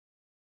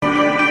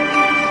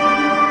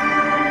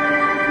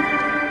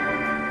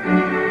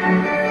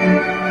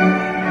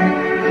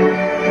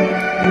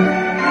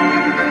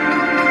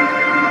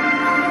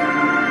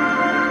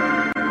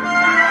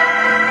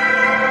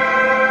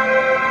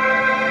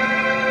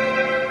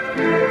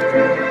Good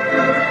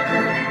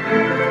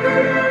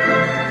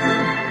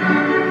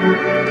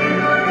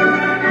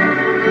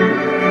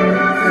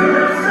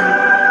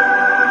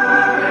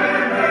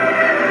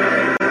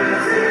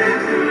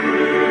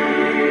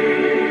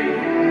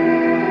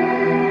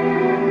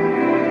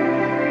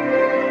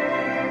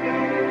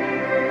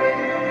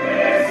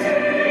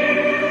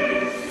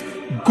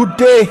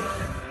day,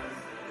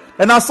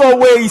 and as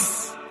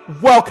always,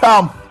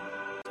 welcome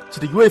to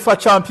the UEFA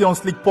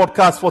Champions League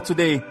podcast for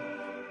today,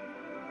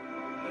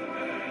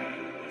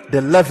 the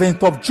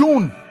 11th of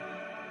June,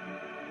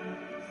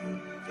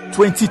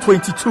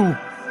 2022.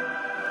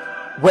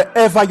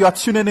 Wherever you are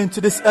tuning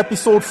into this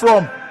episode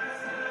from,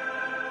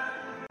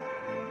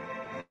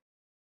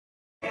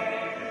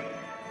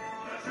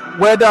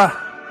 whether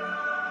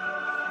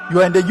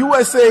you are in the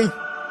USA,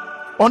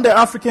 on the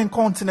African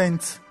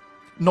continent,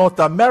 North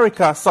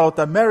America, South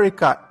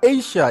America,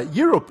 Asia,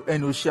 Europe,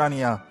 and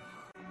Oceania,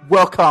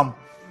 welcome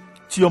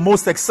to your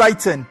most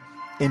exciting,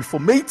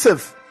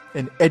 informative,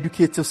 and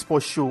educative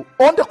sports show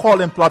on the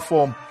call-in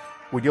platform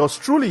with yours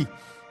truly,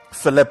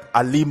 Philip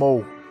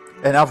Alimo.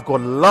 And I've got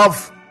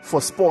love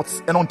for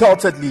sports and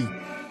undoubtedly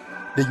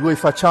the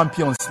UEFA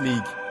Champions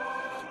League.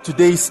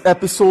 Today's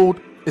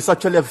episode is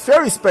actually a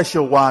very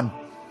special one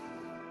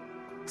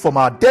from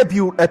our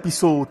debut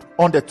episode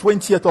on the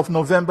 20th of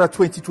November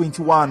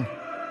 2021.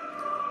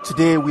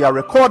 Today we are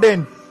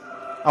recording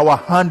our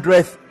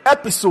 100th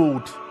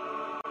episode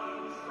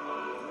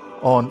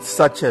on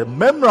such a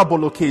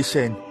memorable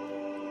occasion,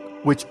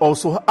 which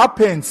also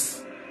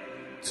happens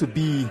to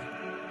be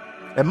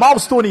a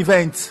milestone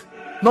event,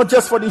 not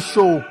just for this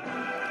show,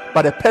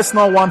 but a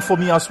personal one for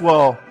me as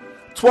well.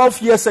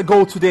 12 years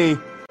ago today,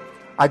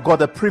 I got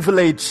the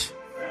privilege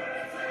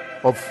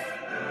of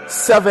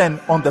serving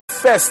on the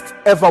first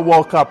ever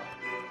World Cup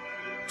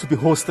to be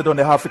hosted on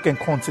the African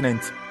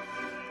continent.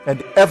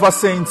 And ever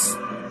since,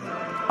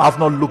 I've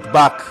not looked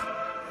back.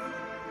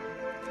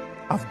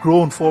 I've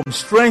grown from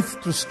strength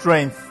to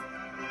strength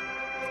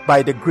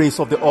by the grace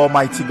of the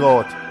Almighty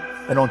God.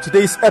 And on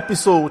today's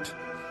episode,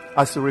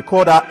 as we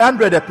record our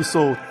 100th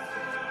episode,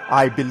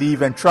 I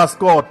believe and trust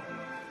God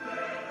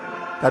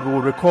that we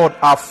will record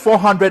our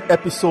 400th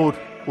episode,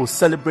 we'll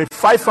celebrate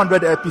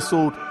 500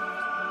 episodes,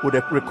 we'll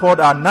record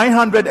our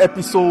 900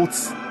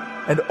 episodes,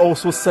 and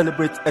also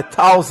celebrate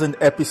 1,000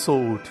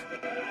 episodes.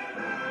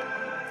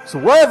 So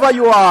wherever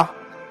you are,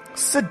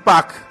 sit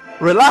back,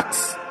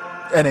 relax,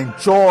 and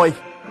enjoy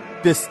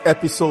this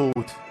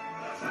episode.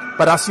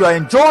 But as you are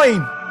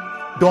enjoying,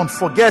 don't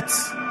forget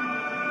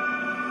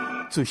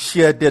to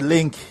share the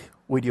link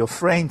with your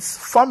friends,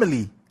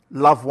 family,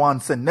 loved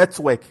ones, and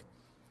network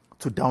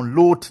to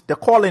download the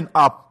Call-In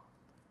app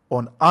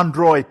on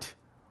Android,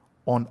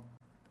 on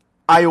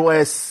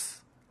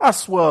iOS,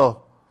 as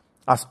well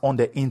as on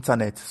the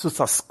internet. So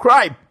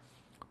subscribe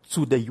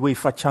to the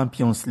UEFA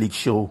Champions League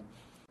show.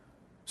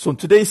 So in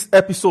today's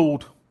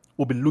episode,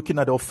 we'll be looking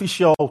at the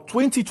official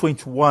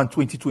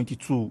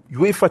 2021-2022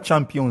 UEFA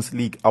Champions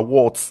League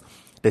awards,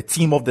 the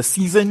team of the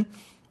season,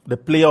 the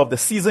player of the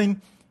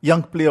season,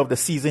 young player of the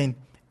season,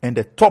 and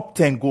the top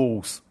 10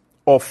 goals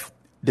of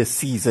the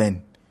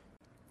season.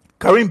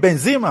 Karim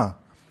Benzema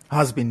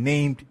has been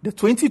named the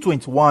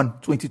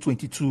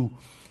 2021-2022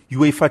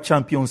 UEFA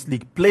Champions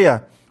League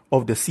player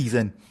of the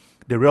season.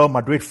 The Real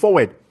Madrid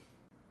forward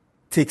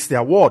takes the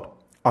award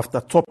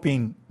after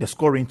topping the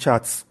scoring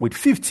charts with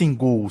 15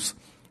 goals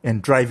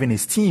and driving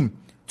his team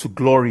to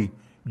glory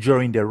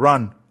during the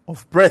run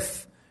of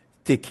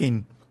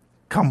breathtaking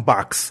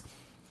comebacks.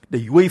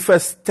 The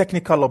UEFA's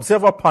Technical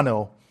Observer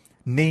Panel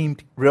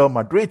named Real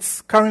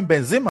Madrid's Karim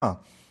Benzema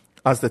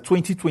as the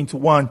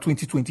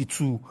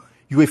 2021-2022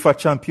 UEFA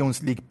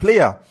Champions League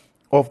player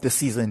of the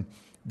season.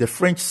 The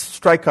French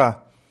striker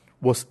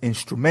was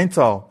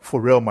instrumental for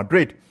Real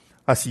Madrid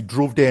as he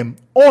drove them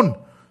on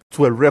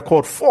to a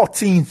record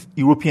 14th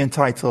European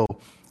title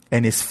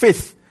and his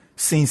 5th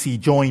since he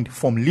joined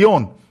from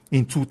Lyon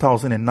in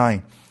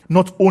 2009.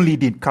 Not only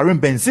did Karim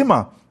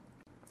Benzema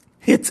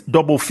hit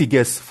double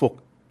figures for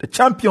the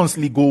Champions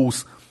League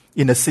goals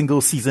in a single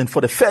season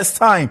for the first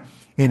time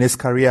in his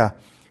career,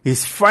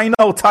 his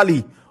final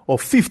tally of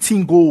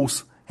 15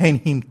 goals earned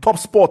him top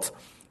spot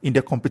in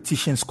the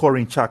competition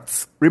scoring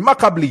charts.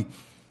 Remarkably,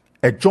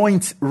 a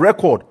joint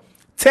record,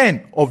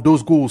 10 of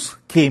those goals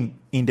came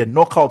in the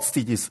knockout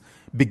stages,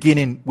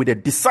 beginning with a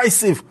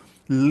decisive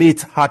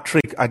late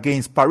hat-trick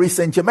against Paris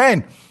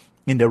Saint-Germain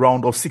in the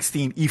round of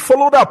 16. He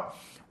followed up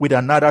with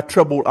another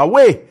treble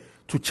away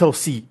to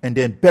Chelsea and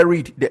then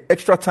buried the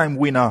extra time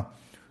winner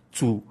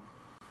to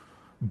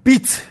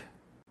beat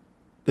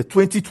the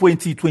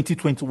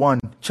 2020-2021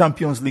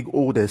 Champions League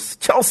holders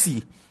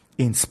Chelsea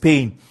in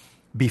Spain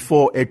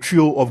before a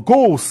trio of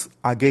goals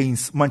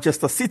against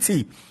Manchester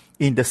City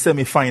in the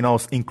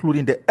semi-finals,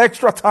 including the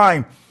extra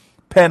time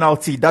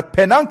penalty, that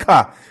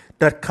penanka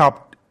that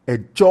capped a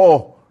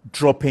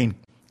jaw-dropping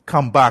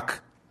comeback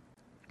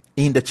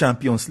in the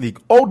Champions League.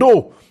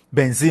 Although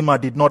Benzema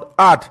did not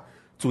add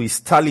to his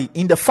tally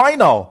in the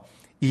final,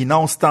 he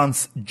now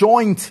stands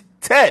joint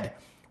third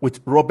with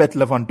Robert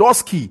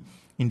Lewandowski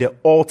in the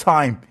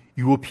all-time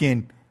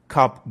European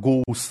Cup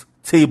goals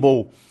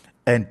table.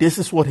 And this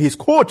is what his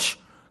coach,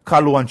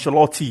 Carlo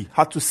Ancelotti,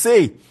 had to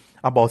say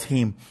about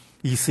him.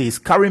 He says,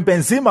 Karim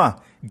Benzema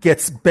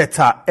gets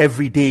better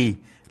every day,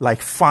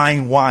 like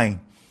fine wine.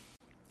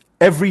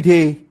 Every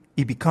day,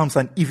 he becomes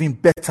an even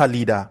better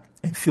leader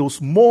and feels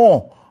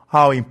more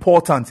how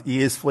important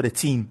he is for the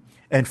team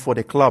and for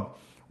the club.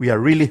 We are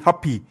really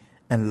happy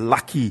and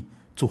lucky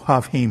to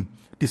have him.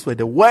 These were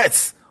the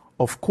words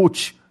of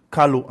Coach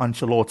Carlo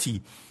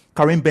Ancelotti.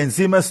 Karim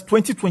Benzema's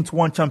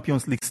 2021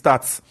 Champions League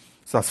stats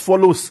is as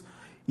follows.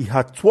 He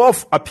had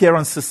 12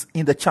 appearances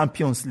in the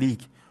Champions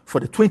League for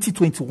the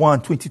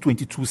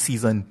 2021-2022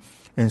 season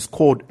and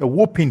scored a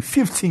whopping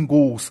 15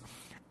 goals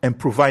and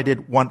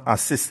provided 1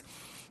 assist.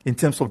 In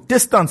terms of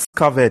distance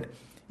covered,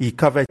 he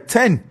covered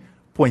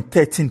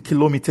 10.13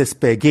 kilometers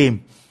per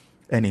game.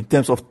 And in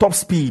terms of top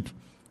speed,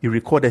 he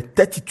recorded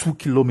 32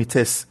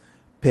 kilometers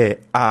per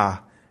hour.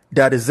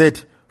 That is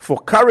it for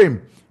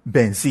Karim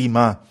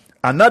Benzema.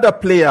 Another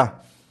player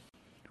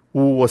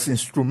who was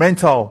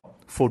instrumental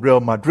for Real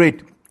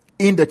Madrid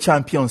in the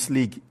Champions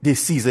League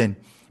this season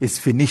is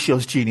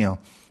Vinicius Jr.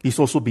 He's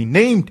also been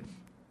named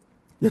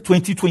the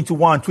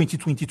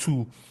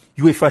 2021-2022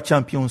 UEFA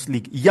Champions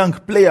League Young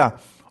Player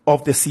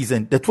of the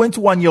Season. The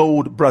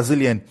 21-year-old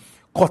Brazilian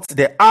caught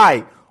the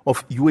eye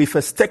of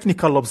UEFA's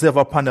Technical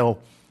Observer Panel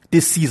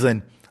this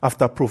season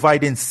after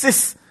providing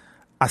 6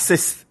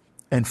 assists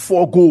and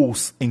 4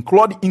 goals,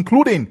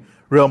 including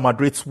Real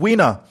Madrid's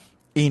winner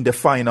in the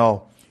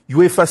final.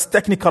 UEFA's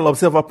Technical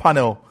Observer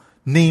Panel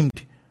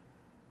named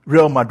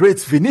Real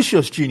Madrid's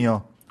Vinicius Jr.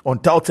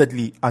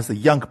 undoubtedly as the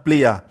young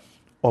player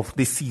of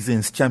this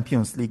season's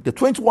Champions League. The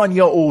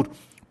 21-year-old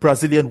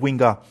Brazilian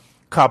winger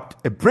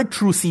capped a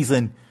breakthrough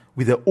season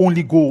with the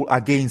only goal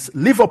against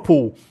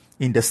Liverpool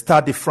in the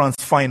Stade de France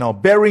final,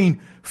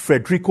 burying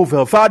Federico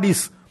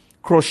Valverde's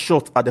cross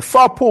shot at the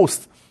far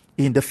post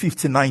in the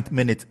 59th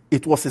minute.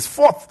 It was his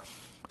 4th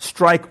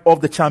strike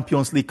of the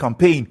Champions League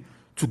campaign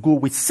to go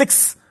with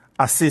 6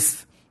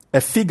 assists,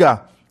 a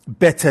figure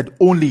bettered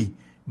only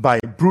by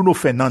Bruno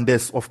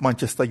Fernandes of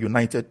Manchester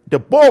United. The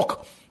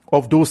bulk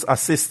of those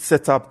assists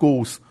set up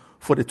goals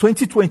for the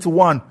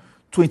 2021-2022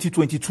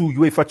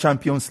 UEFA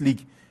Champions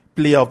League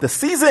Player of the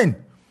Season,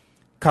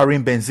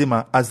 Karim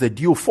Benzema, as the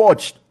duo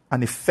forged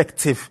an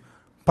effective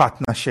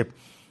partnership.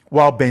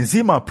 While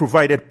Benzema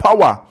provided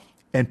power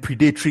and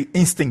predatory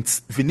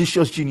instincts,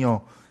 Vinicius Jr.,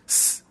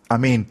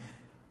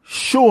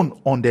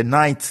 shone on the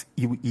night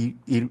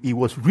he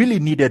was really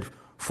needed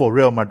for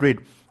Real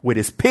Madrid with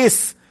his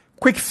pace,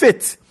 quick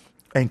fit,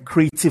 and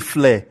creative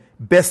flair,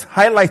 best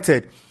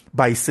highlighted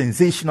by a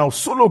sensational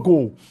solo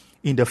goal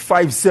in the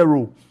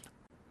 5-0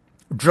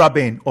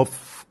 drubbing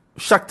of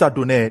Shakhtar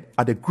Donetsk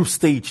at the group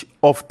stage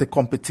of the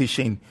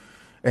competition.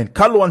 And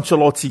Carlo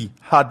Ancelotti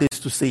had this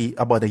to say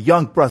about the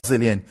young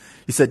Brazilian.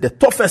 He said, the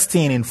toughest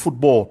thing in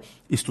football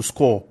is to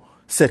score,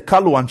 said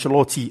Carlo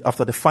Ancelotti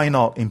after the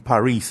final in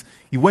Paris.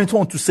 He went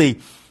on to say,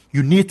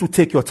 you need to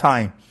take your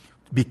time,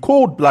 be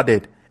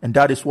cold-blooded, and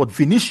that is what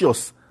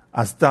Vinicius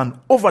has done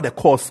over the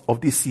course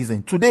of this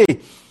season. Today,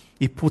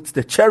 he puts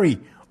the cherry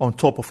on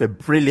top of a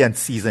brilliant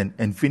season,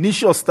 and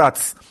Vinicius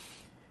starts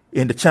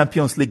in the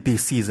Champions League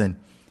this season.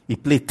 He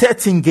played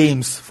 13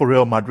 games for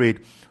Real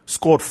Madrid,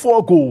 scored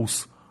 4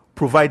 goals,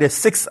 provided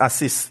 6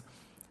 assists,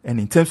 and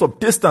in terms of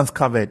distance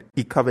covered,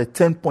 he covered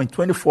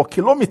 10.24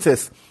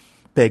 kilometers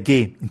per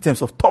game. In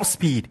terms of top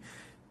speed,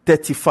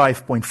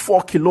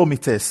 35.4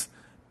 kilometers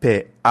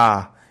per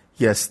hour.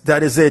 Yes,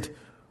 that is it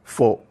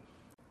for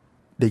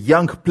the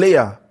young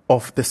player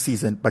of the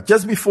season. But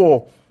just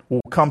before we'll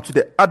come to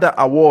the other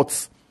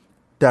awards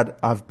that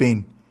have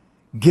been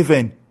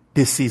given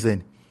this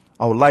season,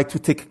 I would like to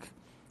take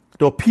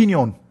the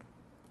opinion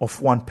of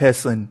one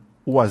person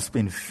who has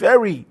been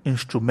very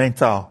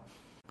instrumental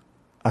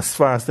as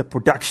far as the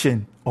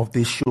production of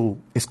this show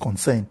is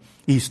concerned.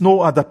 He is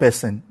no other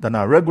person than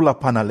our regular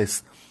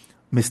panelist,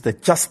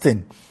 Mr.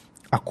 Justin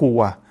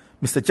Akowa.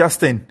 Mr.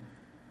 Justin,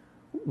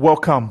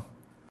 welcome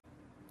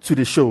to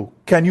the show.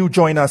 Can you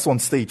join us on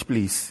stage,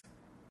 please?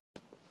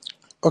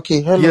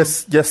 Okay, hello.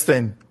 Yes,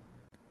 Justin.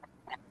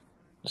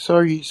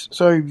 Sorry,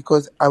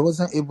 because I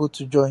wasn't able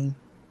to join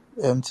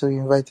until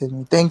you invited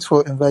me. Thanks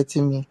for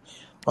inviting me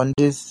on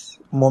this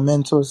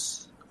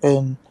momentous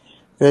and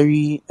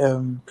very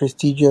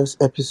prestigious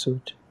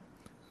episode.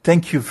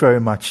 Thank you very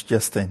much,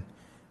 Justin.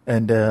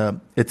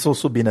 And it's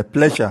also been a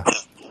pleasure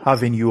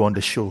having you on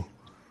the show.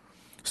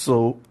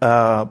 So,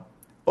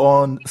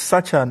 on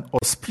such an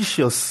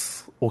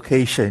auspicious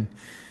occasion,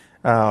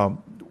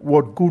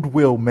 what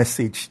goodwill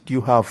message do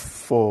you have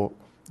for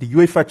the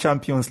UEFA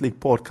Champions League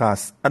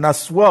podcast, and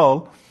as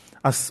well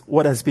as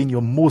what has been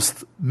your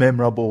most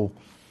memorable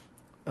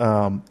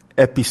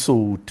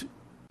episode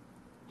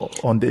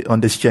on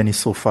this journey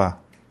so far?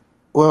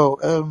 Well,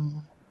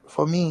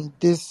 for me,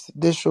 this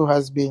show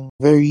has been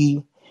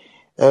very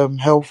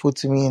helpful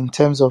to me in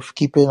terms of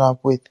keeping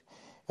up with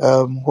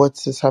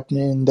what is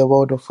happening in the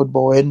world of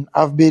football, and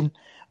I've been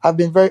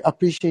very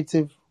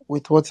appreciative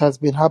with what has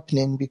been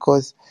happening,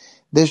 because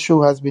this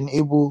show has been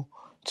able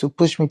to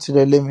push me to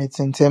the limits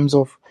in terms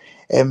of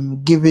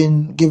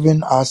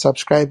giving our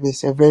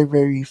subscribers a very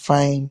very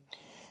fine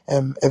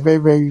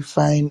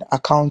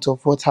account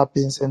of what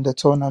happens in the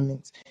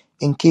tournament,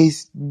 in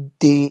case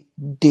they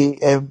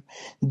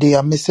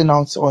are missing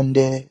out on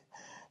the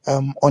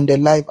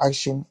live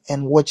action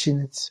and watching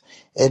it,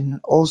 and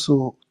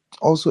also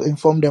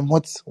inform them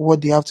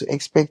what they have to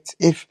expect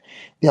if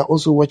they are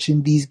also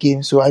watching these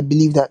games. So I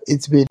believe that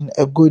it's been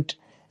a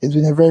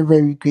very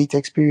very great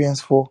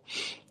experience for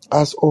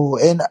us all.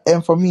 And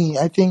for me,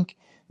 I think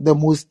the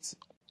most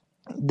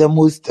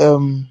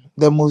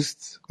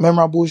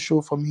memorable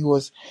show for me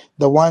was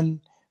the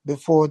one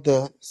before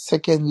the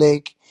second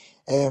leg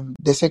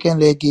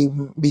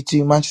game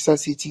between Manchester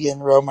City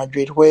and Real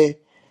Madrid, where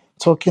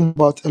talking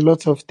about a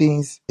lot of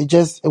things, it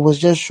was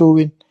just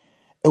showing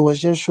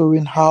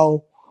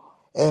how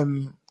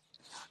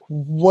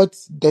what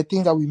the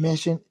thing that we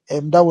mentioned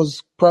that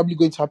was probably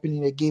going to happen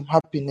in a game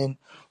happened. And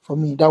for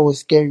me, that was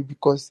scary,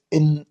 because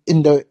in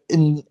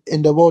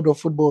the world of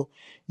football,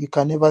 you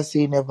can never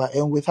say never.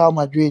 And with how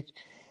Madrid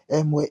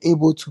were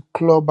able to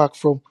claw back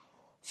from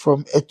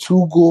a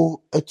two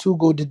goal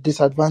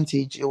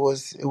disadvantage, it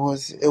was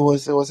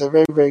a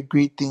very very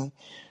great thing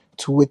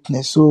to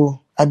witness.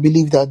 So I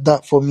believe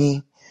that for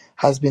me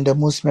has been the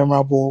most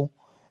memorable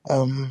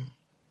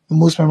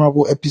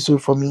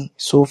episode for me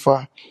so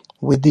far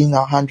within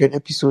 100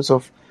 episodes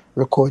of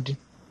recording.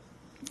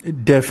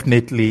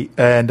 Definitely.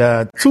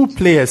 And two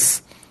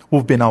players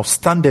who've been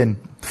outstanding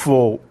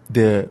for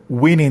the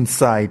winning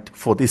side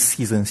for this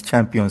season's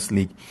Champions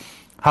League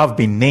have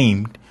been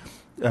named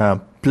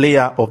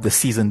player of the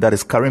season. That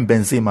is Karim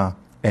Benzema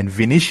and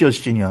Vinicius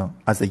Jr.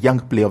 as the young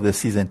player of the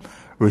season,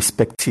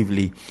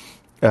 respectively.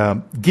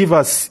 Give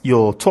us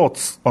your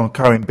thoughts on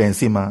Karim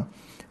Benzema,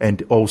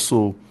 and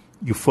also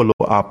you follow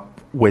up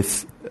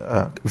with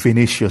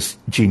Vinicius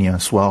Jr.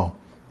 as well.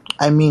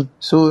 I mean,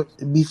 so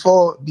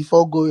before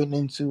going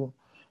into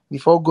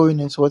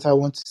what I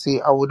want to say,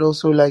 I would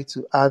also like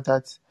to add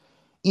that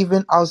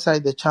even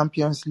outside the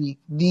Champions League,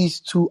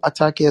 these two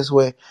attackers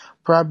were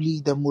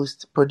probably the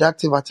most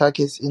productive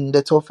attackers in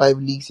the top 5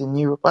 leagues in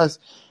Europe, as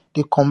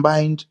they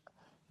combined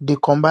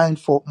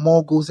for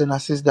more goals and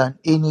assists than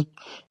any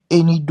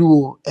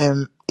duo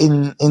in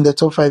the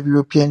top 5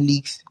 European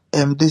leagues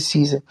this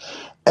season.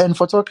 And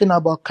for talking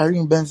about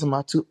Karim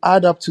Benzema, to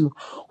add up to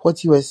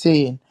what you were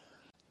saying,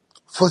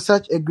 for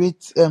such a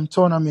great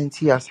tournament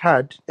he has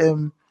had,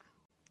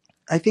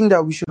 I think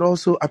that we should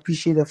also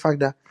appreciate the fact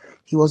that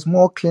he was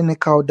more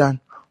clinical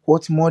than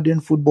what modern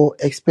football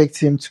expects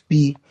him to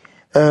be.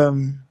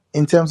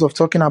 In terms of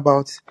talking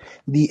about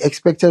the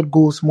expected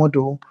goals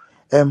model,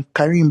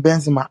 Karim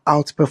Benzema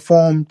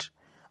outperformed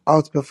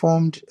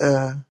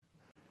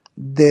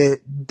the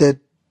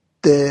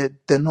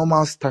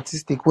normal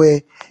statistic,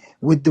 where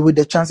with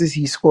the chances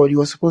he scored, he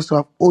was supposed to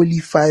have only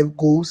 5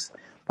 goals,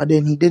 but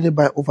then he did it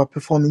by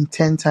overperforming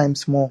 10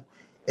 times more.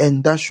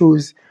 And that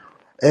shows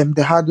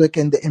the hard work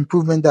and the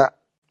improvement that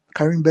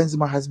Karim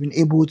Benzema has been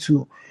able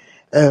to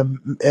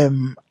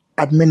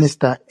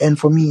administer. And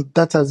for me,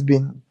 that has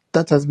been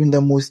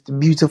the most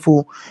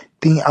beautiful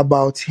thing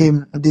about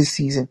him this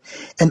season.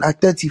 And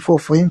at 34,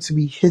 for him to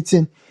be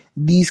hitting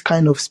these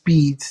kind of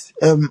speeds,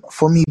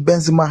 for me,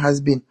 Benzema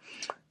has been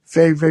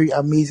very, very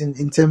amazing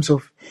in terms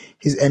of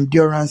his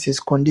endurance, his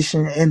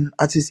condition, and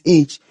at his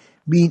age,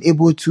 being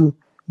able to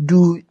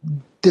do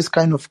this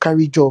kind of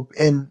carry job.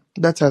 And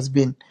that has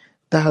been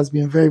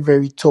very,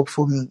 very top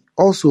for me.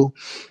 Also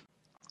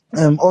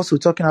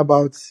talking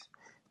about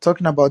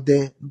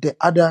the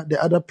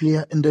other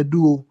player in the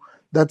duo,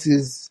 that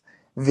is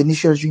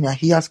Vinicius Jr.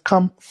 He has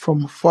come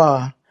from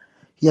far.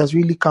 He has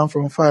really come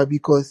from far,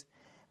 because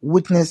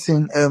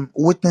witnessing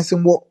what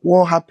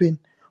happened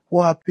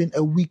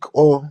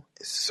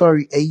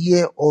a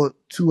year or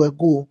two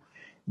ago,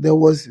 there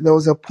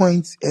was a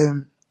point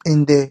in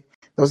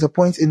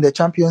the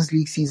Champions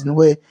League season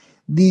where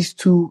these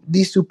two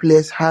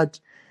players had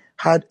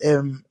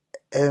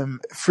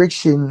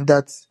friction,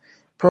 that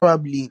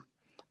probably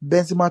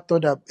Benzema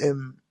thought that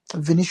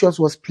Vinicius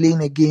was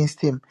playing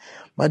against him,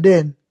 but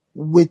then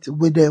with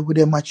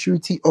the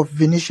maturity of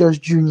Vinicius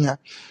Jr.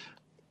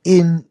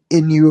 in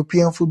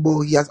European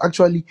football, he has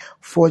actually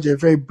forged a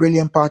very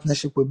brilliant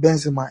partnership with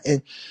Benzema,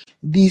 and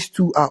these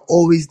two are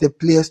always the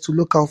players to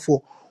look out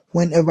for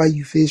whenever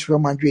you face Real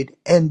Madrid,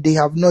 and they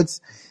have not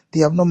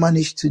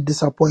managed to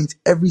disappoint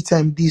every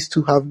time these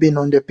two have been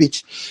on the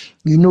pitch.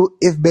 You know,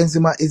 if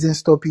Benzema isn't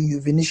stopping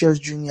you, Vinicius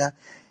Jr.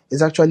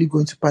 is actually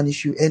going to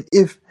punish you, and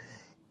if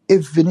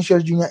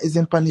Vinicius Jr.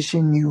 isn't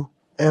punishing you,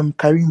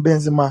 Karim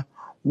Benzema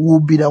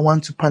will be the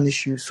one to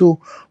punish you. So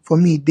for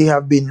me, they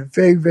have been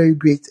very, very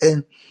great.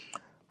 And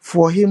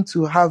for him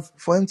to have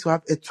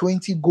a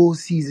 20 goal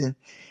season,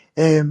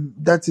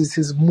 that is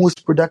his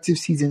most productive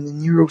season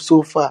in Europe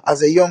so far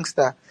as a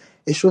youngster.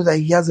 It shows that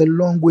he has a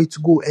long way to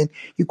go, and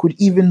he could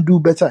even do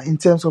better in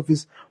terms of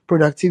his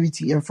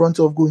productivity in front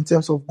of goal, in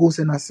terms of goals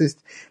and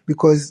assists,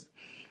 because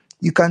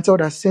you can tell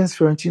that since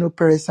Florentino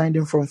Perez signed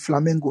him from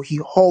Flamengo, he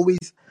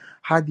always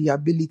had the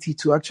ability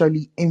to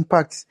actually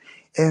impact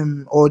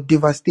or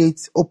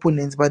devastate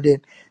opponents, but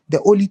then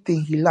the only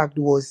thing he lacked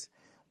was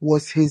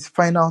his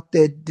final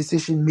third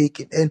decision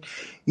making. And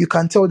you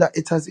can tell that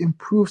it has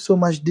improved so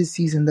much this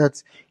season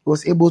that he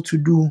was able to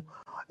do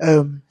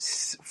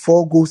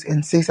 4 goals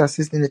and 6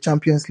 assists in the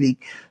Champions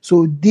League.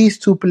 So these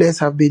two players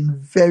have been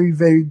very,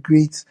 very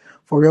great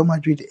for Real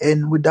Madrid,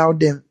 and without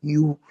them,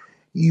 it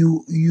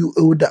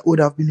would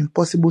have been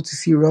impossible to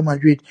see Real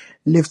Madrid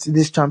lift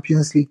this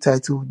Champions League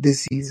title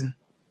this season.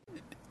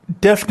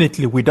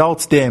 Definitely,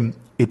 without them,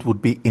 it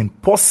would be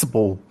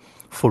impossible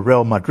for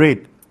Real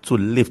Madrid to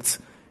lift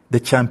the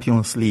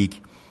Champions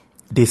League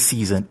this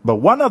season. But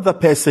one other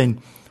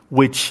person,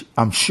 which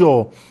I'm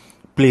sure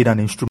played an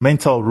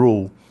instrumental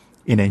role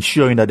in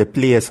ensuring that the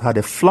players had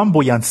a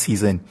flamboyant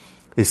season,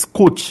 is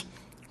Coach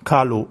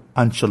Carlo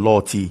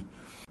Ancelotti.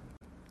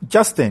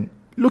 Justin,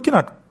 looking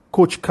at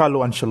Coach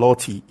Carlo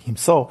Ancelotti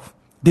himself,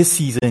 this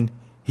season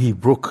he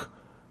broke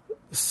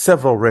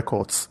several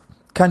records.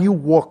 Can you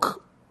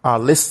walk our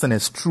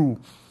listeners through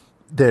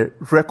the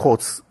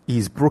records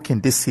he's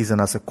broken this season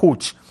as a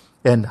coach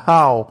and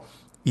how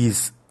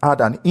he's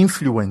had an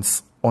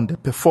influence on the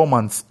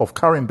performance of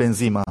Karim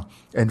Benzema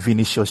and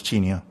Vinicius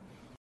Jr.?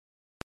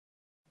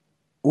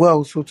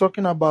 Well, so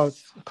talking about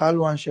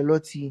Carlo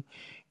Ancelotti,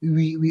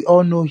 we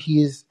all know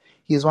he is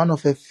one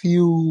of a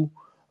few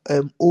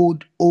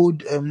old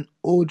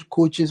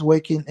coaches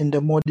working in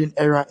the modern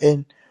era,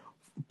 and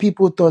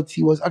people thought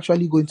he was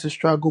actually going to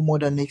struggle more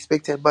than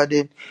expected. But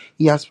then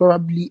he has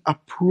probably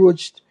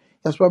approached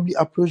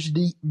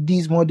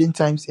these modern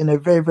times in a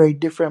very, very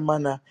different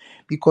manner,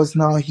 because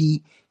now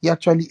he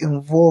actually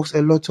involves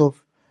a lot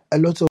of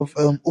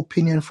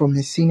opinion from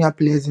his senior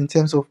players in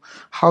terms of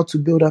how to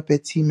build up a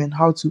team and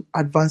how to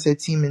advance a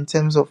team in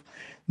terms of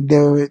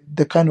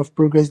the kind of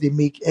progress they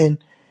make, and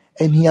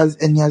he has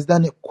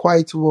done it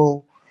quite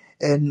well,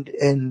 and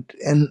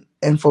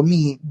for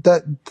me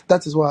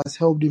that is what has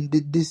helped him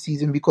this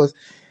season, because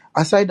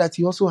aside that,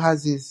 he also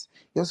has a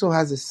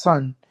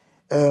son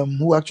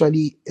who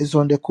actually is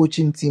on the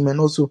coaching team and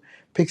also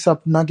picks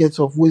up nuggets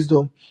of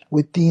wisdom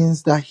with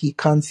things that he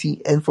can't see.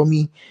 And for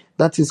me,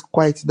 that is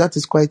quite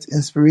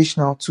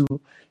inspirational to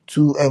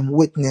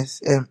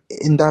witness in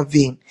that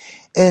vein.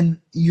 And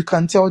you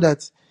can tell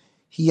that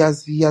he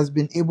has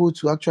been able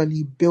to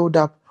actually build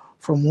up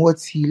from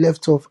what he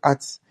left off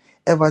at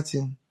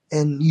Everton.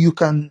 And you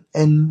can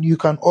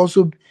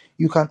also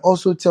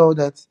tell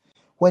that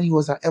when he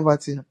was at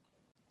Everton,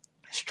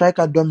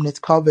 striker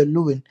Dominic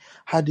Calvert-Lewin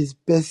had his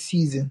best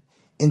season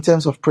in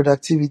terms of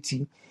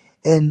productivity,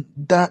 and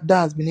that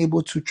has been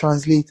able to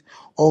translate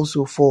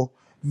also for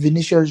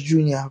Vinicius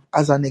Jr.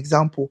 as an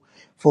example,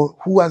 for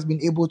who has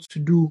been able to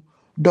do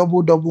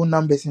double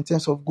numbers in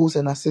terms of goals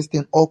and assists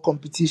in all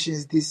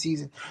competitions this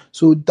season.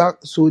 So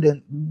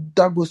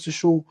that goes to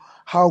show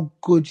how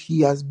good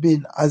he has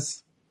been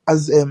as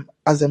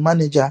a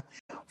manager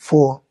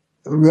for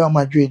Real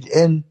Madrid,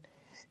 and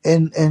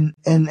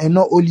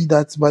not only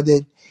that, but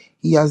then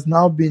he has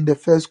now been the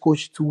first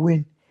coach to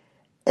win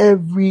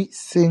every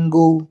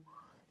single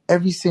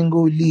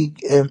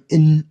league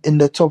in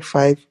the top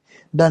 5,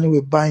 done it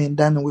with Bayern,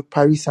 done it with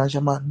Paris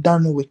Saint-Germain,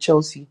 done it with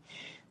Chelsea,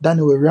 done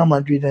it with Real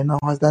Madrid, and now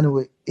has done it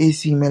with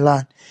AC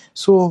Milan.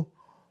 So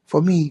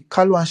for me,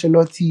 Carlo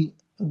Ancelotti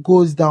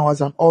goes down as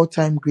an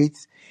all-time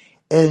great,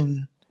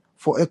 and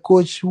for a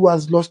coach who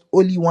has lost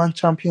only one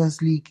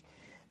Champions League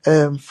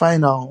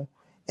final,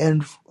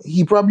 and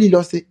he probably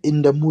lost it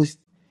in the most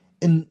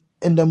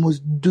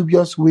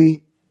dubious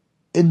way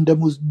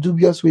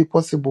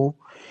possible.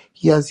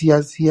 He has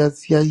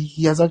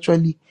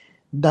actually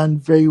done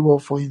very well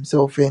for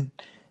himself, and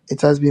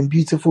it has been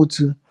beautiful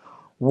to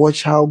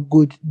watch how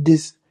good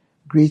this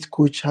great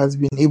coach has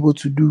been able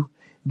to do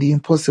the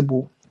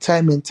impossible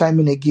time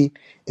and again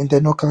in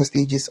the knockout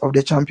stages of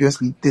the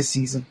Champions League this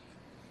season.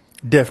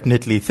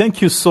 Definitely.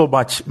 Thank you so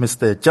much,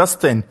 Mr.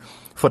 Justin,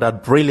 for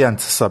that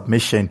brilliant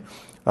submission.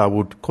 I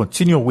would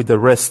continue with the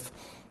rest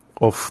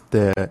of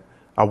the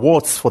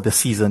awards for the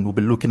season. We'll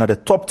be looking at the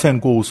top 10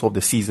 goals of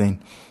the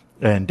season,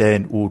 and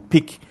then we'll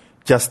pick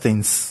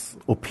Justin's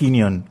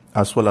opinion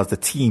as well as the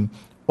team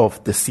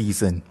of the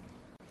season.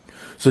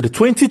 So the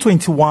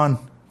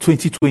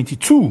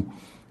 2021-2022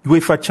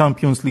 UEFA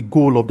Champions League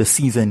goal of the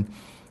season,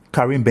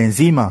 Karim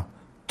Benzema,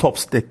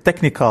 tops the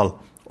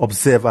technical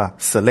observer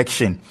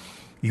selection.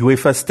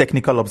 UEFA's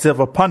technical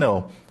observer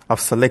panel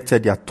have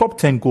selected their top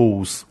 10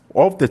 goals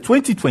of the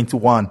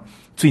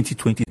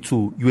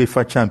 2021-2022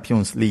 UEFA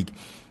Champions League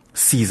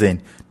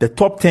season. The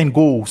top 10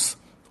 goals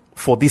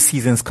for this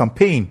season's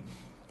campaign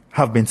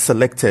have been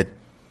selected,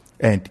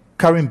 and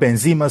Karim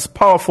Benzema's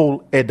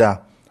powerful header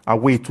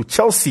away to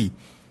Chelsea,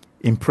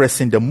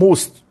 impressing the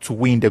most to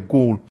win the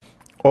goal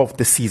of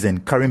the season.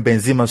 Karim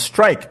Benzema's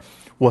strike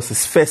was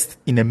his first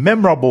in a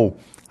memorable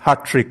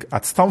hat-trick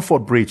at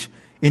Stamford Bridge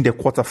in the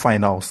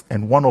quarterfinals,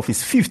 and one of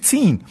his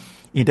 15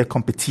 in the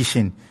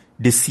competition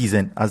this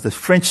season, as the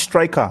French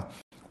striker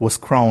was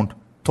crowned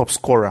top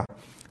scorer.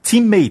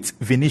 Teammate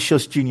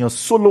Vinicius Jr.'s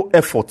solo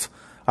effort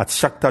at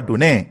Shakhtar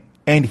Donetsk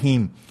earned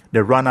him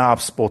the runner-up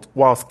spot,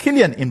 whilst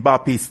Kylian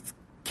Mbappe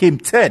came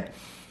third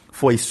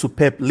for a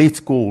superb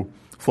late goal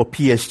for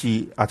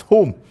PSG at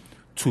home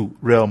to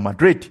Real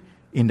Madrid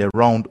in the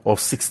round of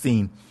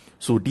 16.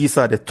 So these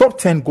are the top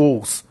 10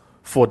 goals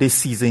for this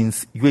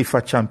season's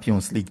UEFA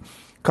Champions League.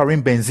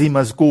 Karim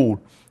Benzema's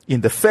goal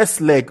in the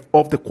first leg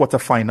of the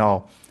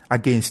quarterfinal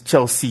against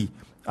Chelsea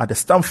at the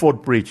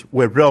Stamford Bridge,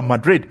 where Real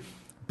Madrid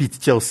beat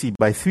Chelsea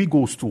by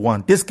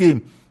 3-1. This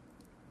game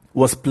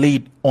was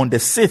played on the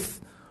 6th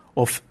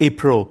of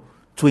April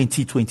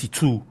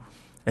 2022.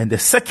 And the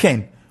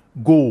second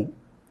goal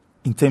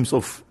in terms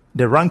of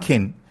the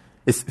ranking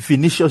is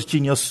Vinicius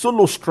Junior's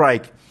solo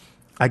strike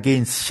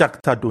against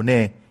Shakhtar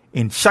Donetsk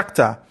in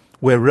Shakhtar,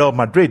 where Real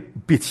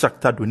Madrid beat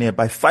Shakhtar Donetsk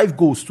by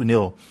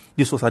 5-0.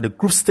 This was at the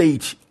group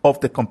stage of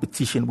the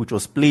competition, which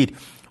was played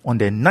on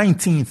the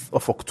 19th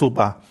of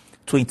October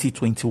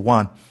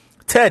 2021.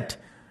 Third,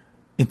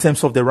 in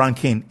terms of the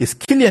ranking, is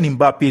Kylian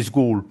Mbappe's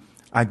goal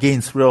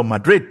against Real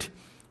Madrid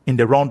in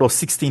the round of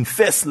 16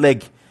 first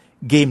leg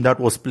game that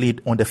was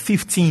played on the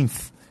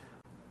 15th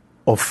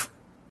of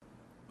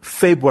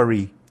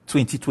February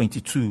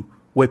 2022,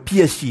 where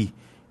PSG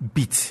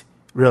beat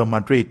Real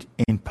Madrid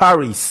in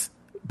Paris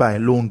by a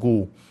lone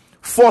goal.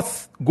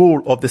 Fourth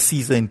goal of the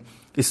season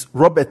is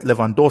Robert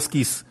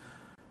Lewandowski's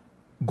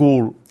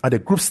goal at the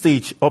group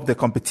stage of the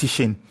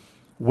competition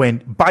when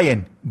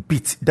Bayern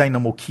beat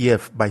Dynamo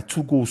Kiev by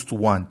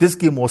 2-1. This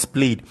game was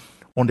played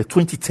on the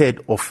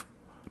 23rd of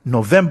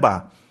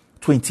November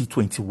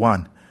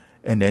 2021.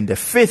 And then the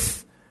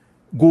fifth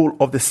goal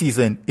of the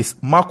season is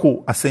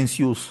Marco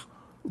Asensio's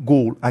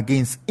goal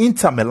against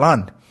Inter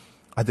Milan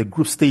at the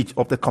group stage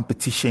of the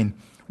competition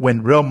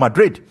when Real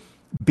Madrid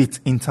beat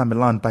Inter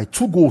Milan by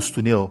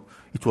 2-0.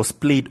 It was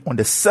played on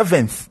the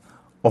 7th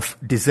of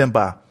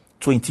December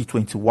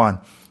 2021.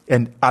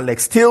 And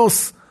Alex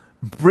Telles'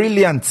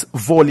 brilliant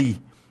volley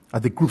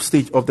at the group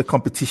stage of the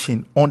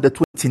competition on the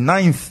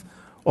 29th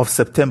of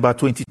September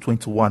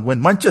 2021 when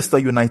Manchester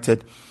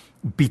United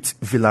beat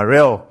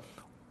Villarreal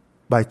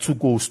by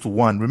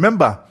 2-1.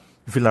 Remember,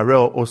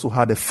 Villarreal also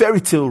had a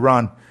fairy tale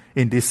run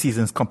in this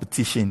season's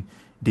competition.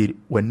 They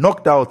were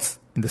knocked out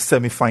in the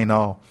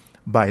semi-final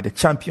by the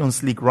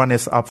Champions League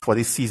runners-up for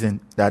this season,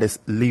 that is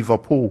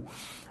Liverpool.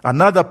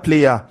 Another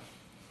player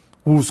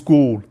whose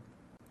goal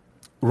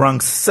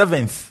ranks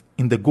 7th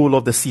in the goal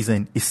of the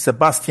season is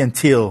Sebastian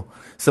Thiel.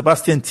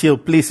 Sebastian Thiel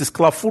plays his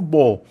club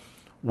football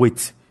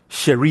with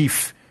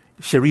Sheriff.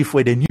 Sheriff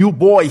were the new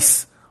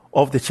boys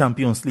of the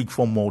Champions League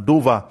from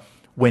Moldova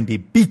when they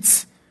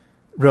beat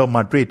Real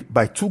Madrid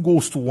by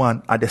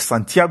 2-1 at the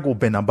Santiago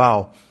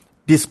Bernabeu.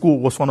 This goal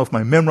was one of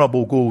my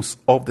memorable goals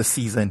of the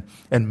season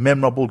and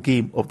memorable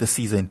game of the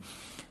season.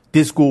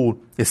 This goal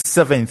is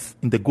 7th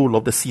in the goal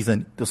of the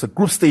season. It was a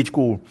group stage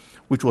goal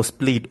which was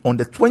played on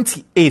the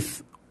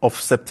 28th of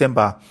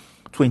September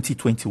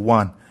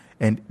 2021.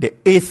 And the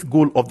 8th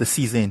goal of the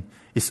season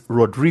is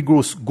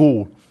Rodrigo's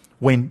goal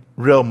when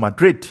Real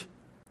Madrid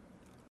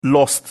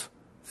lost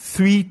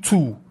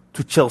 3-2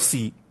 to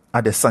Chelsea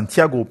at the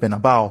Santiago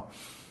Bernabeu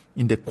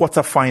in the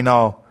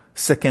quarterfinal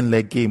second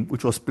leg game,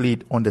 which was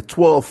played on the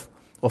 12th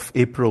of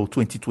April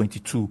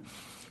 2022.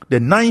 The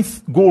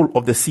 9th goal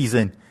of the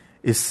season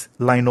is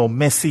Lionel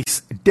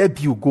Messi's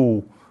debut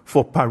goal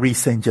for Paris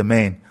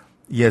Saint-Germain.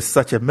 Yes,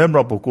 such a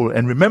memorable goal.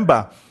 And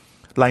remember,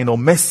 Lionel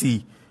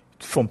Messi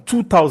from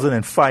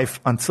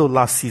 2005 until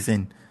last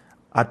season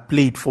had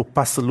played for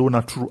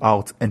Barcelona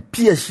throughout, and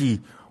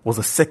PSG was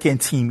the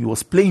second team he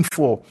was playing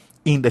for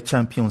in the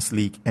Champions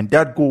League. And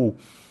that goal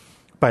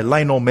by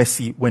Lionel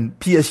Messi when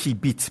PSG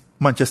beat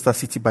Manchester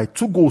City by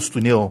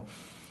 2-0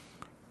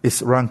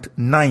 is ranked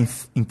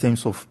 9th in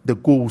terms of the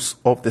goals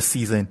of the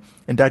season.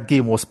 And that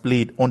game was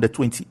played on the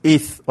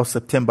 28th of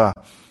September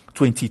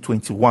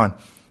 2021.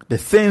 The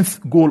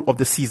 10th goal of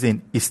the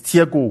season is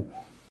Thiago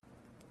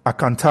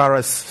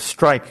Alcantara's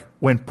strike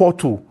when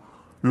Porto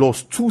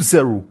lost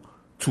 2-0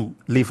 to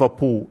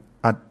Liverpool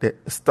at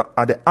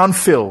the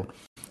Anfield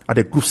at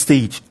the group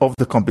stage of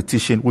the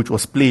competition, which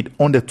was played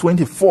on the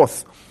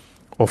 24th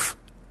of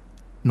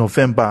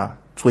November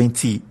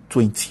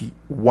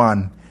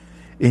 2021.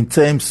 In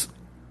terms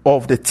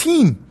of the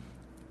team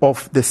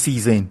of the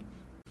season,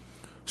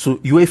 so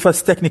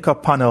UEFA's technical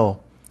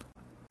panel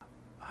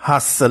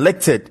has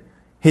selected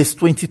his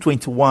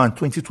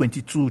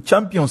 2021-2022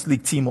 Champions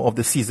League team of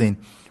the season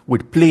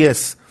with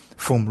players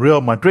from Real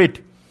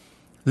Madrid,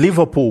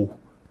 Liverpool,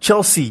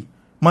 Chelsea,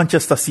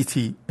 Manchester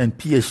City, and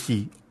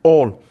PSG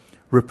all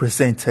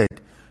represented.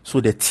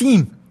 So the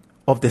team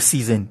of the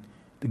season,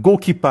 the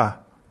goalkeeper,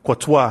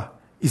 Courtois,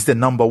 is the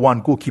number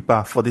one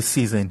goalkeeper for this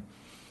season.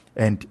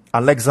 And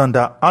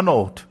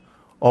Alexander-Arnold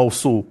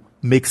also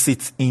makes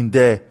it in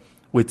there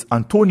with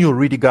Antonio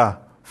Rudiger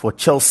for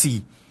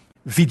Chelsea.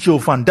 Virgil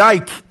van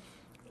Dijk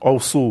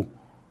also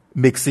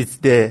makes it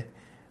there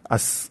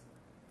as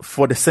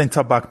for the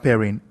centre-back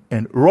pairing.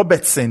 And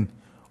Robertson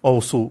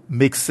also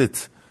makes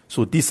it.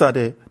 So these are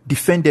the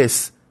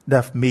defenders that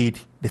have made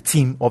the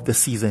team of the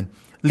season.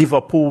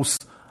 Liverpool's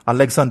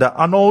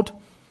Alexander-Arnold,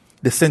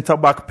 the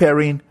centre-back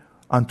pairing,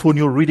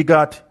 Antonio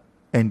Rudiger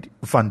and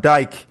Van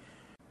Dijk,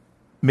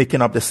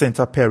 making up the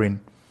center pairing,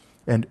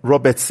 and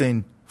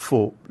Robertson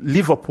for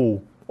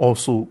Liverpool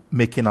also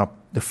making up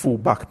the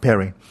full-back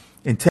pairing.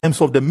 In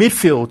terms of the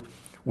midfield,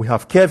 we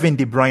have Kevin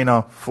De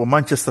Bruyne for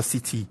Manchester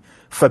City,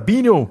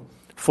 Fabinho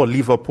for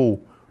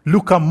Liverpool,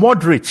 Luka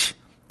Modric,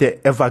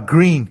 the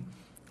evergreen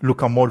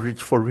Luka Modric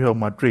for Real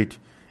Madrid.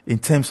 In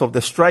terms of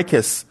the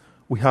strikers,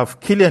 we have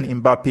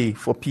Kylian Mbappe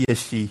for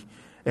PSG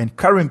and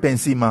Karim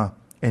Benzema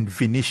and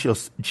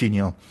Vinicius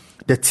Jr.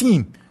 The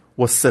team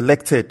was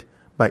selected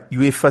by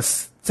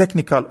UEFA's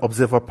Technical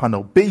Observer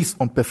Panel based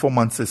on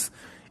performances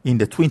in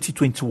the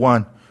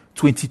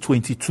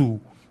 2021-2022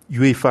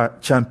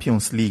 UEFA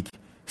Champions League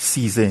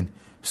season.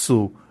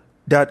 So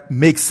that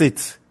makes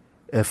it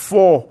a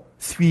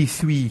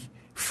 4-3-3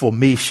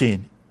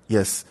 formation.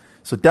 Yes.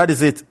 So that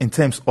is it in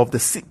terms of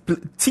the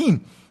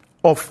team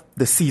of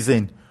the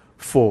season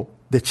for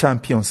the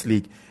Champions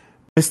League.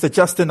 Mr.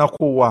 Justin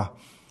Akowa,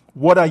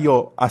 what are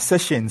your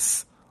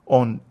assertions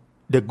on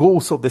the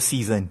goals of the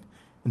season?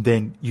 And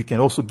then you can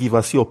also give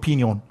us your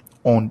opinion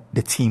on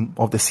the team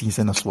of the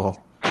season as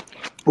well.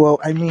 Well,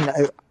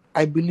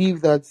 I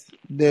believe that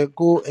the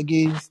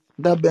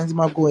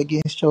Benzema goal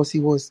against Chelsea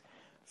was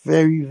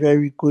very,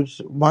 very good.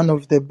 One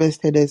of the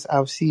best headers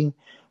I've seen.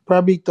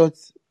 Probably thought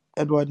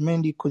Edward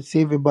Mendy could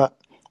save it, but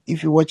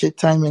if you watch it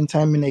time and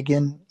time and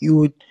again, you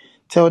would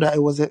tell that it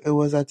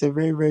was at a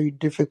very, very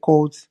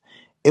difficult.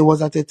 It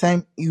was at a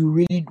time you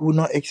really would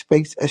not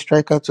expect a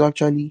striker to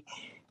actually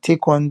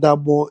take on that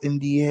ball in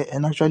the air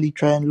and actually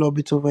try and lob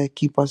it over a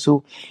keeper.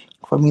 So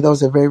for me, that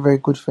was a very, very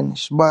good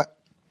finish. But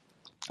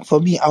for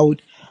me, I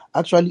would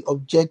actually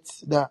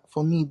object that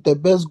for me the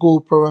best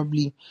goal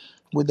probably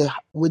with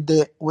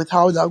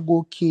how that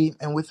goal came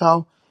and with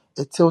how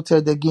it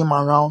tilted the game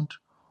around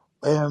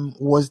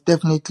was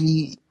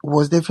definitely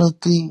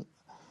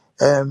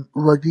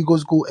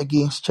Rodrigo's goal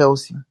against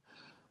Chelsea,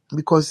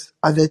 because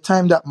at the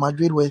time that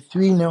Madrid were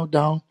 3-0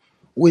 down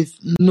with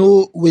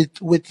no way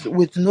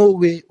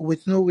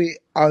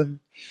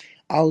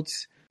out,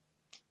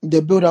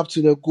 the build up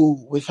to the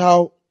goal with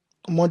how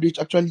Modric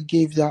actually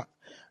gave that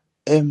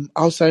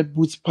outside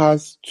boot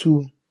pass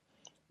to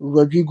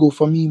Rodrigo,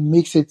 for me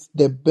makes it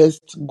the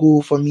best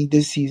goal for me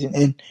this season.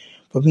 And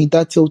for me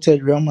that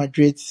tilted Real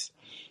Madrid's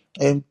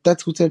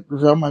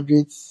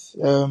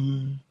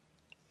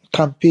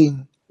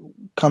campaign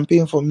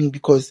for me,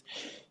 because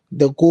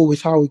the goal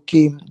with how it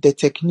came, the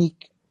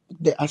technique,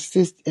 the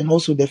assist, and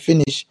also the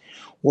finish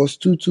was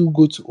too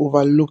good to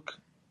overlook.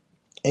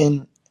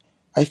 And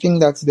I think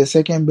that the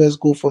second best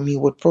goal for me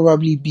would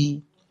probably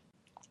be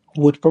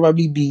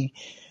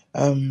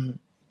Thiago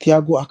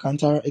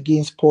Alcantara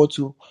against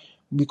Porto,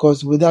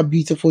 because with that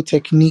beautiful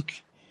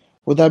technique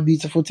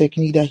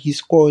that he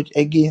scored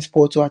against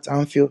Porto at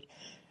Anfield,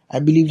 I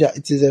believe that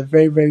it is a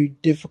very, very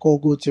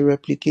difficult goal to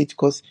replicate,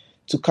 because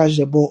to catch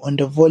the ball on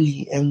the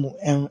volley and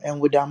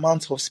with the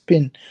amount of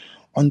spin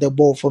on the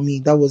ball, for me,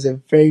 that was a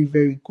very,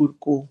 very good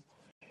goal.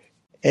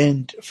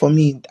 And for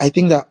me, I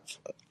think that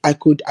I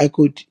could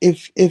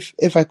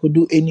if I could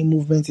do any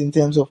movements in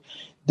terms of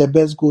the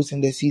best goals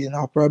in the season,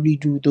 I'll probably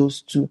do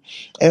those two.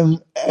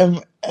 And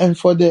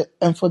for the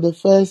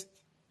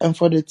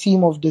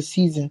team of the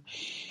season,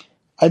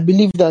 I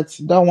believe that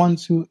one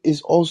too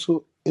is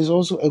also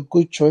a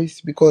good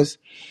choice, because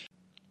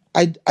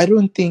I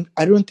don't think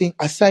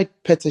aside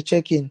Petr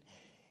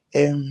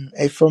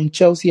Cech from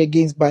Chelsea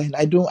against Bayern,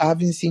 I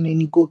haven't seen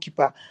any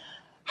goalkeeper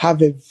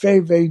have a very,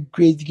 very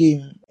great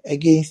game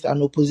against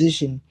an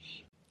opposition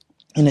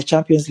in a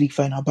Champions League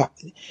final. But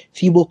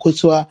Thibaut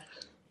Courtois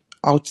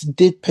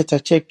outdid Petr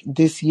Cech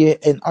this year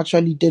and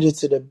actually did it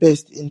to the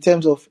best in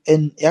terms of,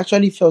 and it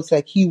actually felt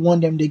like he won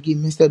them the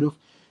game instead of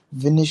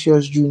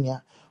Vinicius Jr.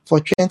 For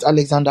Trent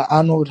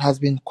Alexander-Arnold has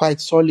been quite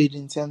solid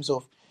in terms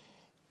of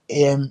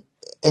in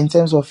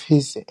terms of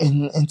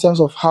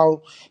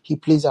how he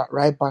plays at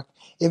right back,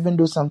 even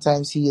though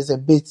sometimes he is a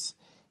bit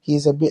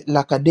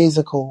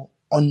lackadaisical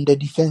on the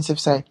defensive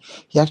side.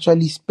 He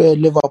actually spurred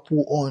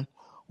Liverpool on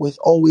with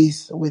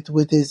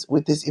his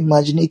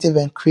imaginative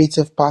and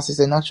creative passes,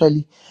 and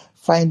actually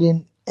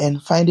finding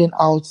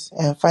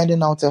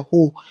out a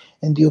hole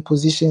in the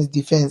opposition's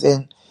defense,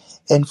 and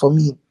for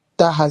me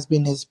that has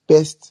been his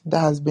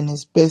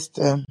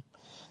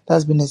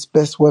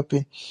best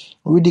weapon.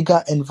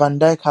 Rudiger and Van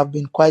Dijk have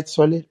been quite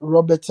solid.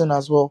 Robertson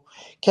as well.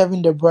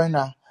 Kevin De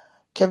Bruyne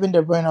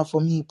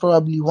for me,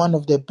 probably one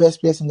of the best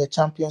players in the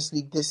Champions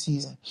League this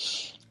season,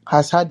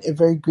 has had a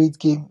very great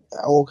game,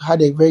 or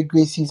had a very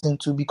great season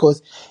too,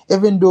 because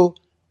even though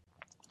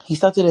he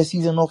started the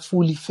season not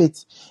fully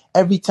fit,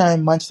 every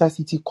time Manchester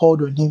City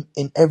called on him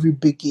in every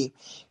big game,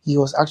 he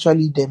was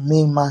actually the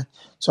main man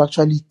to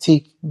actually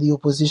take the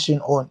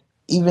opposition on,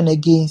 even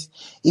against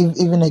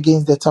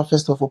the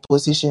toughest of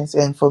oppositions.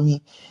 And for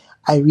me,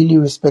 I really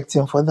respect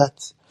him for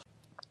that.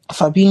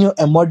 Fabinho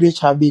and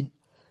Modric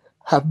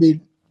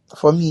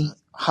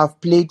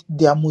have played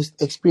their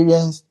most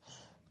experienced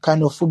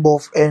kind of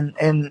football,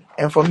 and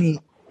for me,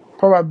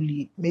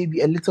 probably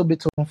maybe a little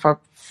bit on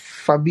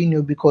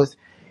Fabinho, because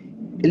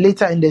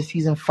later in the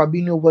season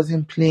Fabinho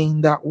wasn't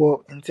playing that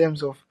well in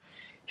terms of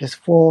his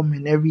form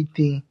and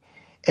everything.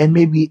 And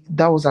maybe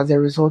that was as a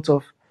result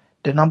of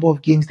the number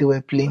of games they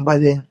were playing.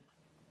 But then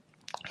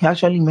he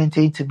actually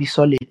maintained to be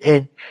solid,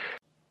 and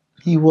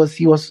he was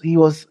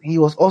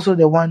also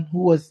the one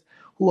who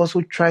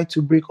also tried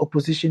to break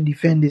opposition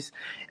defenses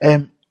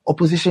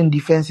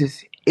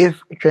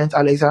if Trent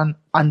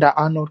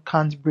Alexander-Arnold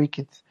can't break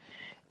it.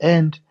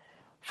 And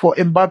for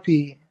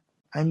Mbappe,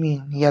 I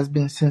mean, he has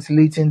been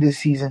scintillating this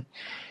season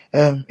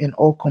in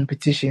all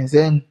competitions,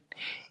 and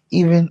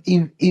even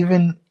with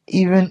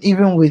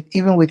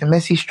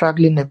Messi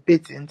struggling a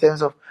bit in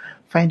terms of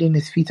finding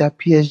his feet at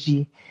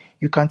PSG,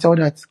 you can tell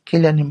that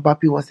Kylian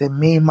Mbappe was the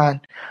main man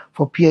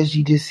for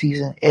PSG this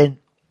season, and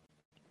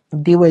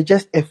they were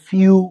just a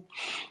few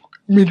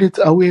minutes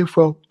away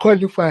from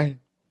qualifying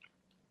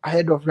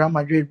ahead of Real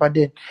Madrid. But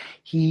then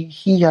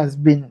he has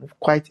been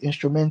quite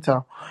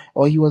instrumental,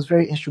 or he was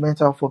very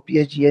instrumental for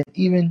PSG,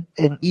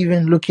 and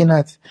even looking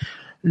at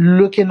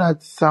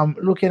some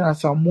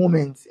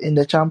moments in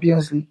the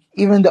Champions League,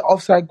 even the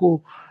offside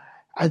goal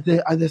at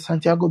the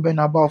Santiago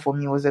Bernabeu for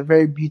me was a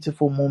very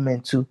beautiful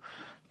moment to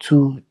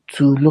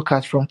look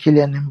at from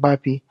Kylian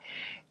Mbappe.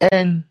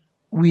 And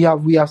we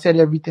have said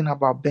everything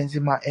about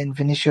Benzema and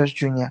Vinicius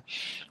Junior.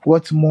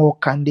 What more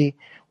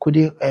could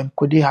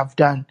they have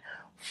done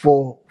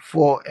for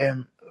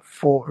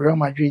Real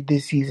Madrid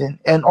this season?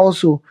 And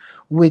also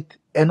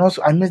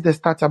I missed the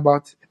stat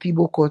about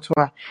Thibaut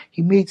Courtois.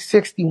 He made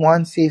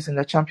 61 saves in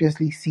the Champions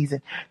League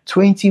season,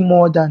 20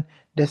 more than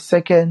the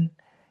second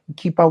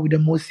keeper with the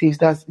most saves.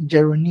 That's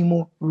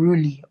Geronimo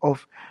Rulli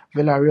of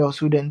Villarreal.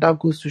 So then that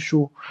goes to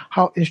show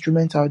how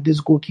instrumental this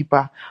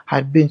goalkeeper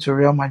had been to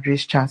Real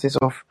Madrid's chances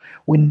of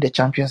winning the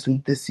Champions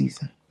League this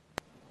season.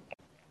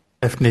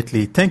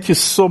 Definitely. Thank you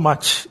so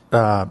much,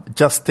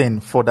 Justin,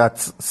 for that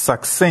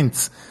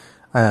succinct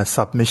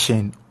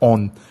submission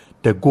on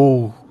the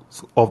goals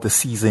of the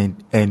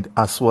season and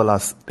as well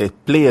as the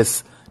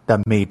players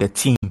that made the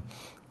team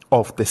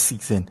of the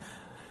season.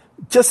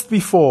 Just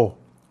before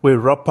we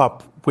wrap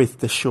up with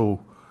the show,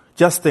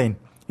 Justin,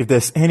 if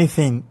there's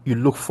anything you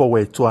look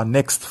forward to our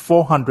next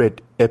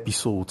 400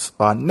 episodes,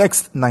 our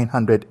next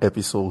 900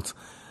 episodes,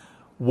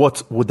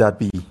 what would that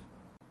be?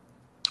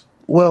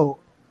 Well,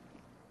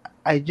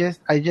 I just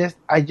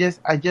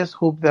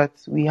hope that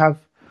we have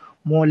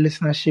more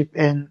listenership,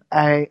 and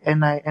I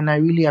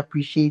really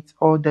appreciate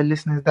all the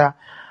listeners that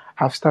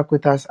have stuck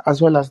with us,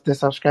 as well as the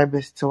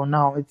subscribers till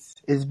now.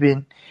 It's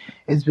been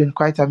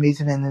quite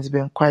amazing, and it's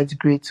been quite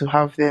great to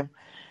have them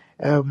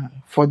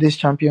for this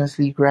Champions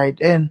League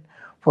ride. And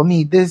for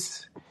me,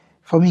 this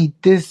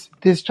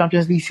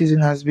Champions League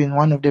season has been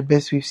one of the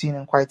best we've seen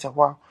in quite a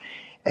while.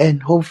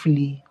 And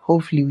hopefully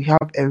we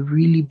have a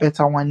really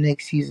better one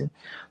next season,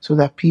 so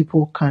that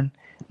people can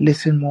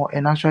listen more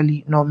and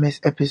actually not miss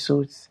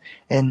episodes,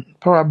 and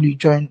probably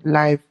join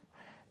live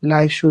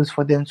shows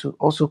for them to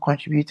also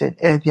contribute and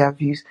air their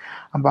views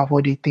about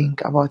what they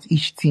think about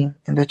each team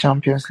in the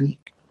Champions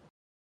League.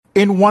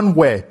 In one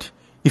word,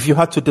 if you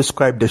had to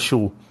describe the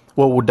show,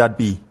 what would that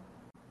be?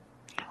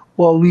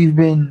 Well, we've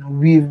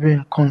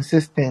been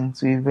consistent.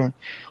 We've been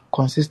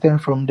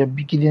consistent from the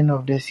beginning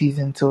of the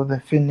season till the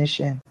finish,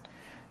 and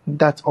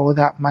that's all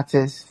that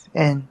matters.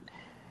 And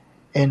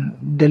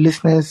the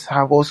listeners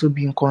have also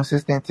been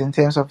consistent in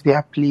terms of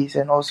their plays,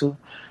 and also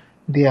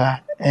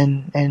their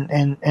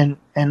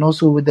and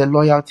also with the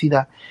loyalty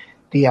that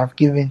they have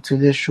given to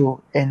the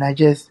show. And I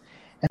just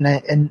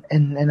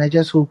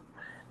hope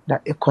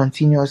that it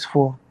continues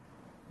for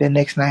the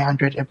next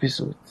 900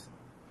 episodes.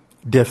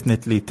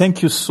 Definitely.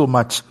 Thank you so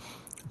much,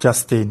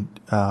 Justin,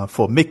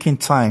 for making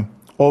time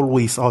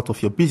always out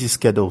of your busy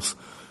schedules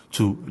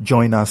to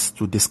join us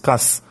to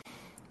discuss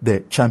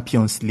the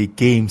Champions League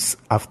games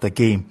after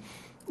game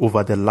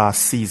over the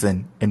last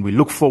season. And we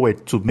look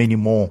forward to many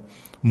more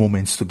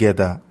moments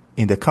together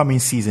in the coming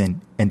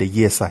season and the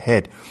years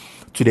ahead.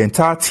 To the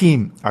entire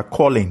team at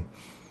Calling,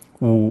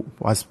 who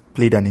has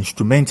played an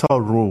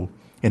instrumental role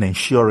in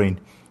ensuring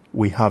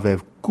we have a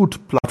good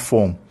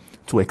platform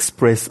to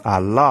express our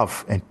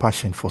love and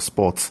passion for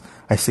sports,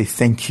 I say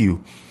thank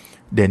you.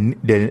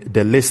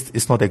 The list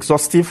is not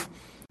exhaustive,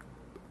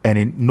 and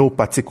in no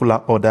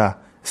particular order,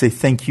 I say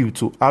thank you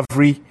to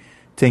Avery,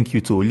 thank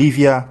you to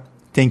Olivia,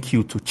 thank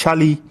you to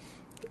Charlie,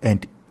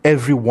 and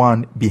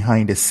everyone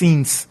behind the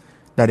scenes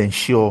that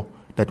ensure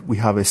that we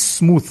have a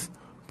smooth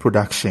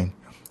production.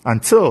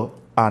 Until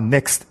our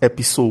next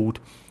episode,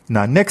 in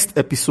our next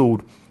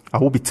episode, I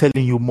will be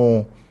telling you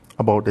more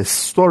about the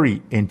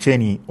story and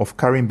journey of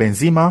Karim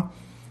Benzema,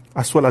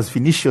 as well as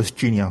Vinicius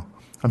Junior.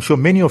 I'm sure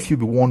many of you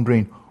will be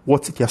wondering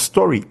what their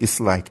story is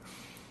like.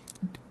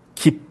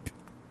 Keep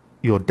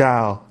your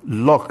dial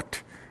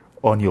locked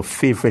on your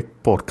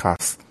favorite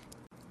podcast.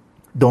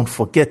 Don't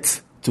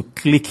forget to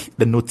click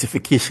the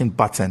notification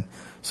button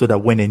so that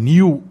when a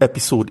new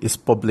episode is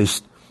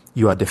published,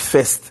 you are the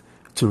first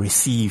to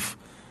receive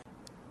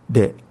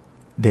the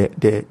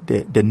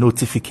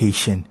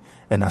notification.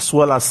 And as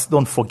well as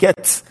don't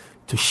forget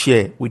to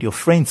share with your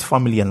friends,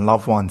 family, and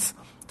loved ones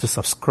to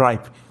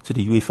subscribe to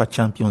the UEFA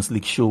Champions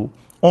League show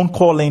on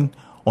Calling,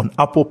 on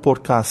Apple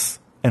Podcasts,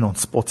 and on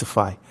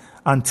Spotify.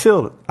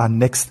 Until our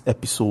next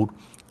episode,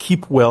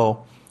 keep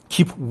well,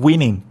 keep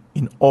winning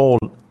in all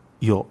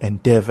your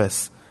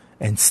endeavors,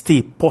 and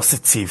stay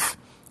positive.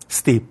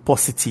 Stay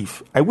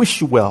positive. I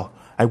wish you well.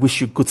 I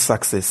wish you good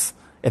success.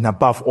 And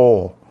above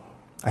all,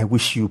 I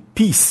wish you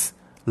peace,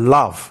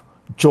 love,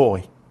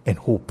 joy, and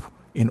hope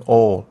in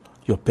all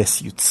your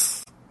pursuits.